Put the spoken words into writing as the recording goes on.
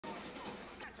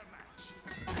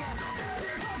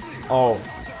Oh.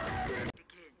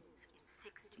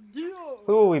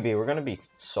 Who will we be? We're gonna be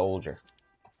soldier.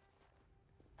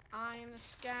 I am the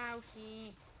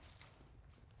scouty.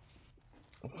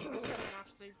 He's got an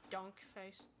absolute donk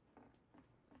face.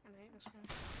 I hate this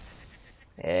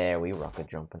guy. Yeah, we rocket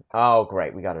jumping. Oh,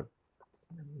 great. We got a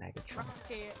mega jump.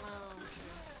 Rocket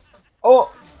launcher.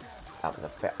 Oh! That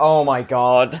was a oh my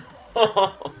god.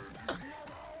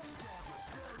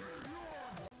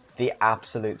 The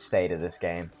absolute state of this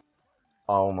game.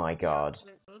 Oh my god.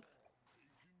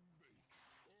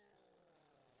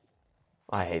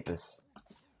 I hate this.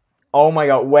 Oh my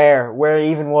god, where? Where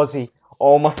even was he?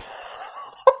 Oh my...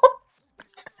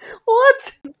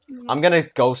 What? I'm gonna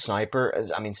go sniper,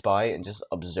 I mean spy, and just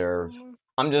observe.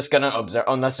 I'm just gonna observe,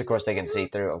 unless of course they can see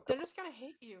through. They're just gonna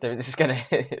hit you. They're just gonna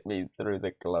hit me through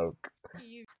the cloak.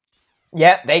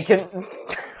 Yeah, they can...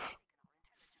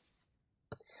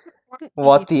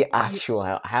 What the actual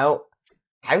hell?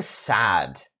 How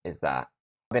sad is that?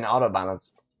 Been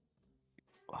auto-balanced.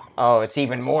 Oh, it's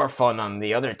even more fun on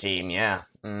the other team, yeah.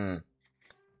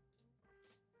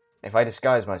 If I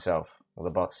disguise myself, will the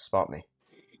bots spot me?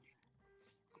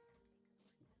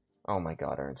 Oh my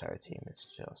god, our entire team is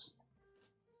just...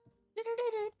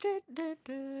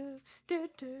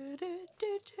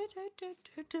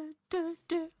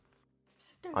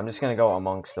 I'm just gonna go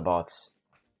amongst the bots.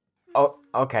 Oh,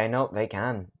 okay, no, they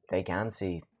can. They can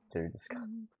see through the sky.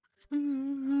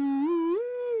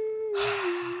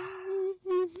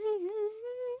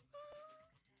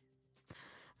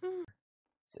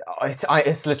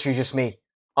 It's literally just me.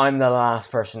 I'm the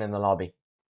last person in the lobby.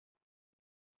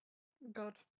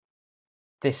 God.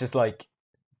 This is like...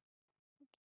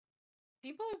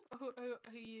 People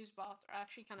who use bots are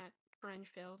actually kind of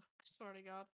cringe-filled. I swear to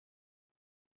God.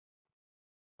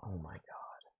 Oh my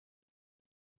god.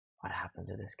 What happened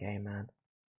to this game, man?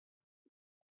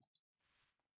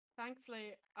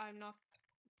 Thankfully, I'm not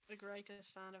the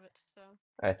greatest fan of it, so...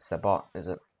 It's a bot, is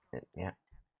it? Yeah.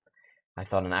 I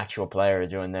thought an actual player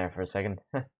joined there for a second.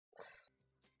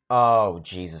 Oh,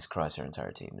 Jesus Christ, our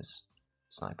entire team is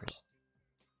snipers.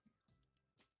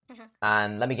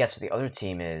 And let me guess what the other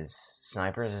team is.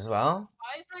 Snipers as well?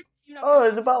 Oh,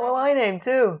 there's a bot with my name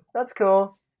too. That's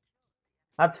cool.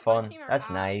 That's fun. That's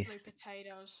nice.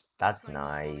 That's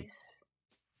nice.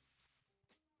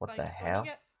 What the hell?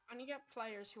 When you get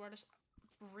players who are just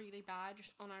really bad,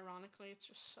 just unironically, it's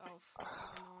just so fucking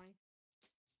annoying.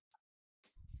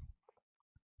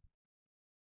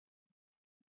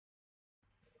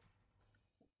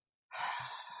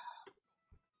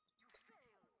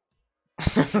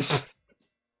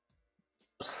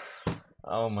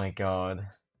 Oh my god.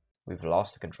 We've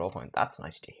lost the control point. That's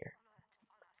nice to hear.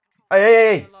 Hey,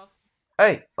 hey,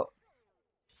 hey! Hey! Oh.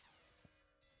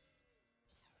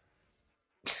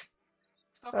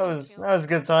 That was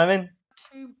good timing.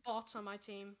 2 bots on my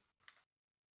team.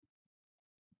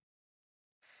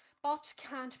 Bots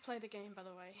can't play the game, by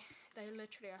the way. They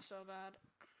literally are so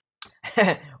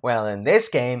bad. Well, in this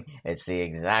game, it's the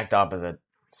exact opposite.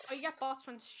 Oh, you get bots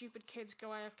when stupid kids go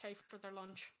AFK for their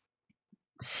lunch.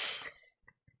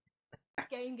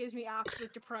 Game gives me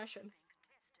absolute depression.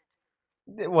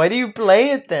 Why do you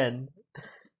play it then?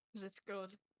 Because it's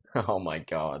good. Oh my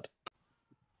god.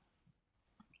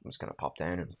 I'm just gonna pop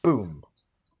down and boom.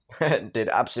 Did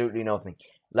absolutely nothing.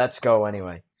 Let's go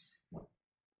anyway.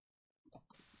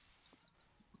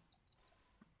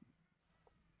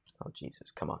 Oh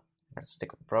Jesus, come on. Let's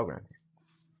stick with the program here.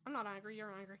 I'm not angry,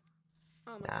 you're angry.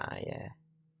 Oh my god. Yeah.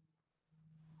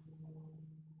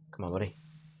 Come on, buddy.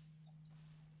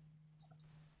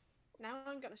 Now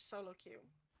I'm gonna solo queue.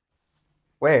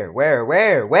 Where?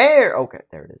 Okay,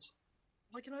 there it is.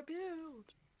 What can I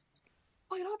build?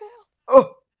 What can I build?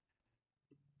 Oh!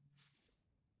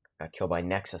 Got killed by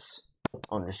Nexus.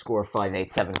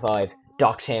 _5875.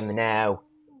 Dox him now.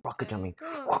 Rocket jumping.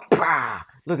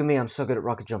 Look at me, I'm so good at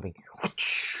rocket jumping.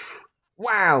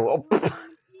 Wow! Oh.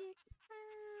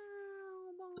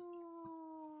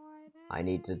 I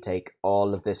need to take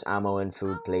all of this ammo and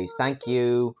food, please. Thank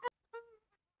you.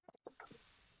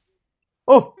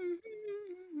 Oh!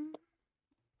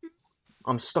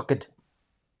 I'm stucked.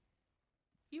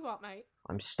 You what, mate?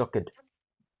 I'm stucked.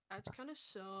 That's kind of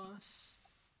sus.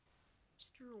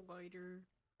 Mr. Wider.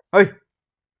 Hey!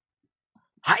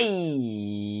 Hi!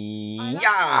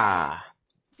 Yeah!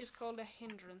 It's called a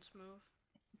hindrance move.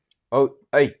 Oh,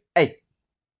 hey!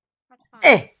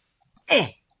 Quite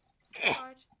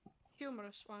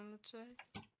humorous one, would say.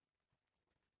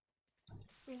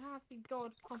 We have the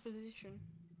god composition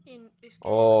in this game.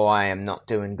 Oh, I am not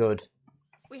doing good.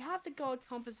 We have the god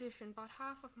composition, but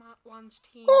half of one's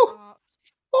team are,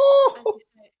 as you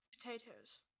say,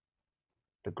 potatoes.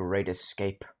 The Great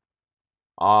Escape.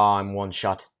 Ah, I'm one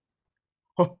shot.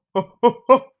 Ho, ho, ho,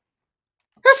 ho.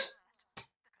 Yes!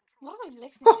 What am I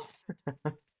listening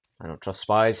to? I don't trust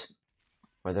spies,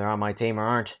 whether they're on my team or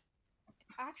aren't.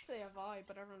 Actually, a vibe,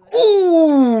 but everyone.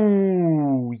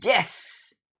 Ooh,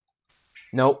 yes.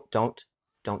 No, don't.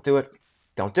 Don't do it.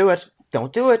 Don't do it.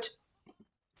 Don't do it.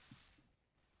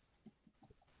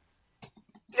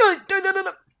 No.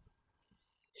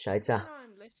 Scheisse.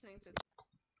 I'm listening to.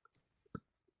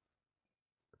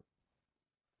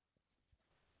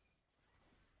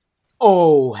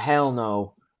 Oh, hell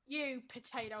no. You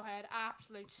potato head,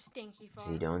 absolute stinky fuck.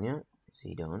 Is he done yet? Is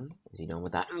he done? Is he done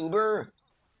with that Uber?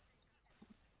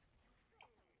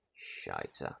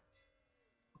 Scheisse.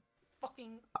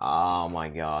 Fucking. Oh my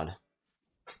god.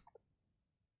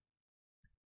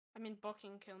 I mean,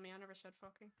 bucking kill me. I never said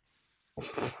fucking.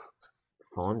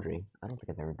 Foundry? I don't think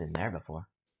I've ever been there before.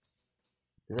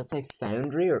 Does that say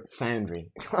foundry or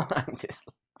foundry? I'm just.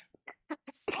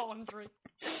 Foundry.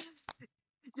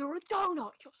 You're a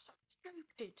donut. You're so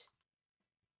stupid.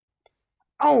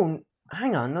 Oh,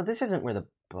 hang on. No, this isn't where the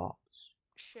box.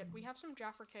 Shit, we have some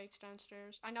Jaffa cakes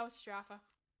downstairs. I know it's Jaffa.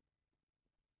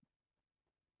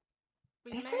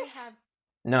 We Is may this? have.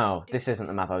 No, this isn't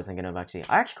the map I was thinking of, actually.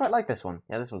 I actually quite like this one.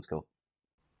 Yeah, this one's cool.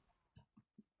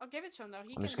 I'll give it to him, though.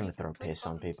 I'm just going to throw piss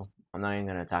on people. I'm not even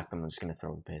going to attack them. I'm just going to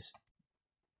throw the piss.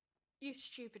 You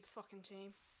stupid fucking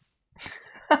team.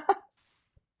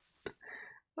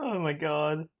 Oh my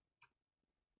god.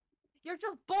 You're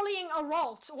just bullying a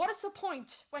Ralt. What is the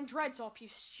point when Dread's up, you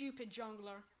stupid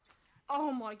jungler?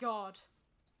 Oh my god.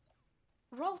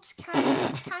 Ralt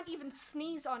can't even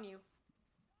sneeze on you.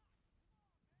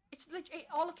 It's literally,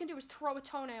 all it can do is throw a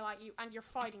toenail at you and you're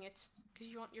fighting it. Because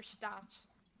you want your stats.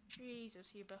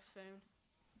 Jesus, you buffoon.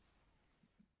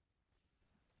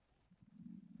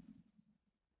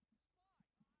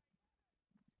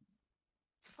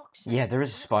 Fuck's sake. Yeah, there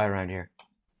is a spy around here.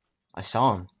 I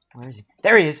saw him. Where is he?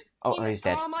 There he is! Oh, he's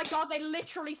dead. Oh my god, they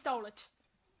literally stole it.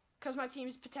 Because my team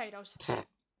is potatoes.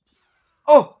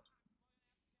 Oh!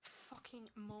 Fucking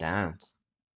morons. Damn.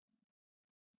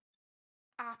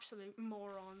 Absolute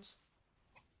morons.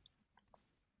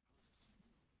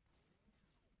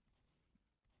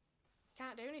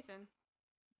 Can't do anything.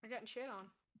 We're getting shit on.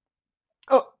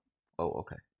 Oh! Oh,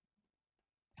 okay.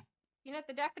 You know,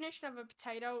 the definition of a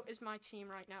potato is my team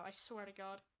right now. I swear to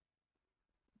God.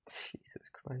 Jesus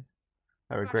Christ.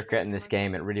 I regret getting this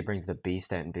game. It really brings the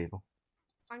beast out in people.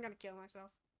 I'm gonna kill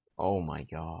myself. Oh my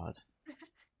god.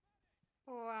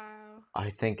 Wow. I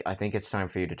think it's time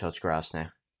for you to touch grass now.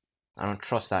 I don't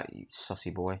trust that, you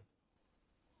sussy boy.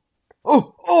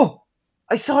 Oh! Oh!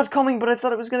 I saw it coming, but I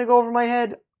thought it was going to go over my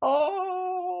head.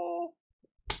 Oh!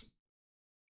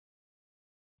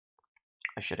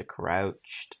 I should have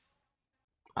crouched.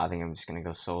 I think I'm just going to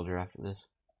go soldier after this.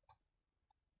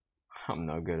 I'm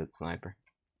no good at sniper.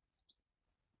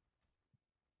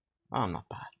 Oh, I'm not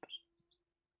bad, but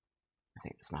I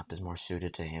think this map is more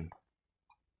suited to him.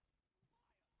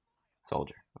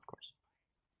 Soldier, of course.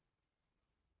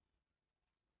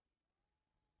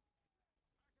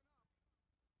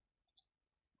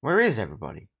 Where is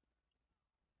everybody?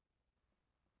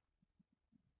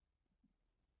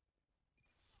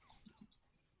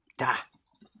 Da!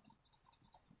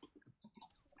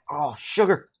 Oh,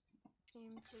 sugar!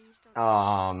 Team, please don't.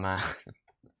 Oh, man.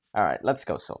 Alright, let's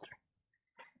go soldier.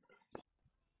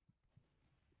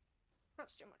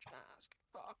 That's too much to ask.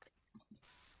 Fuck.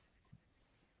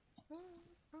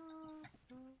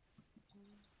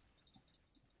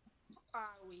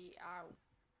 Owie, ow.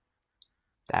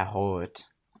 That hurt.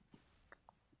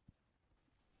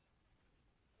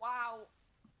 Wow.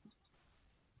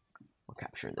 We'll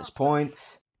capture this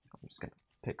point. I'm just gonna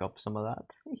pick up some of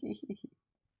that.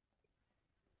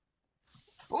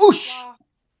 Oosh! Wow.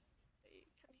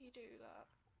 Can he do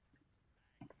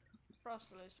that?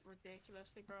 Russell is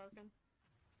ridiculously broken.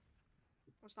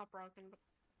 Well, it's not broken, but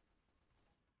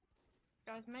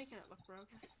guys making it look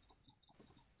broken.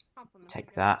 Compliment.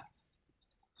 Take that.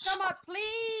 Come on,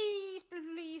 please,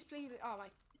 please, please. Oh my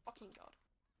fucking god.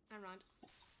 Never mind.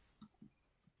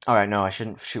 Alright, no, I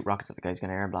shouldn't shoot rockets at the guy who's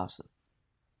gonna air blast it.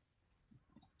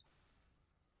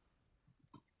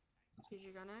 Did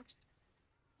you go next?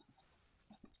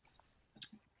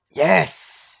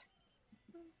 Yes!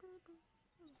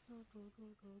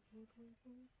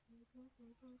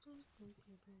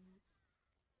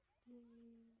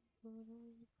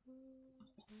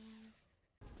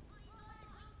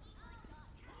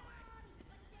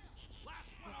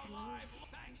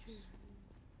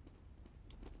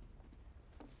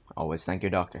 Always thank your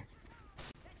doctor.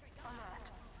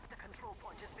 The control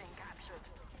point is being captured.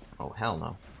 Oh hell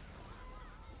no.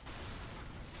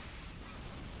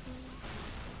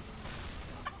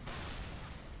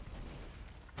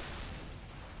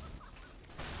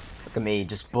 Look at me,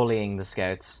 just bullying the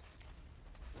scouts.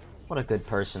 What a good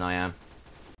person I am.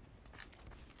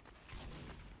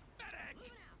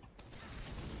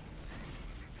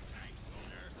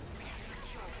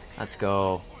 Let's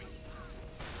go.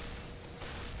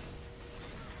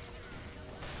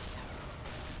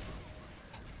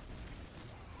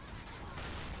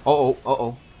 Uh-oh,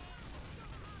 uh-oh.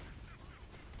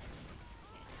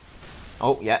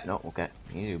 Oh, yeah, no, okay.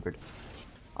 He's Ubered.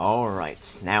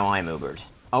 Alright, now I'm Ubered.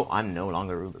 Oh, I'm no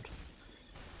longer Ubered.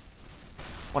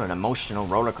 What an emotional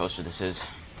roller coaster this is.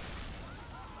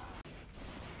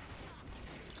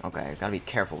 Okay, gotta be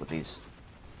careful with these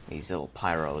little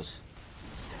pyros.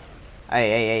 Hey,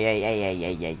 hey, hey, hey, hey,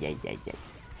 hey, hey, hey, hey, hey, hey.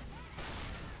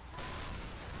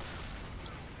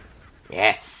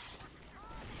 Yes!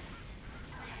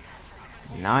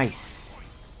 Nice!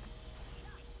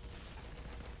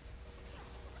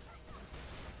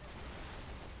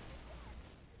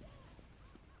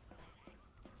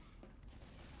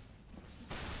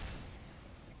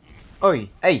 Oi!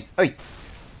 Hey! Oi!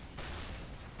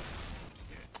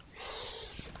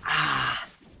 Ah!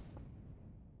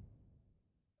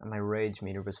 And my rage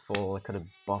meter was full. I could have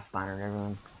buff bannered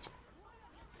everyone.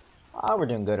 Oh, we're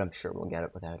doing good. I'm sure we'll get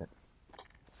it without it.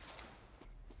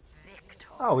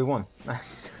 Oh, we won.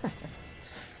 Nice.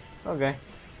 Okay.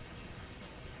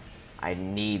 I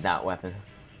need that weapon.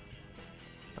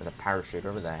 Or the parachute,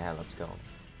 whatever the hell, let's go.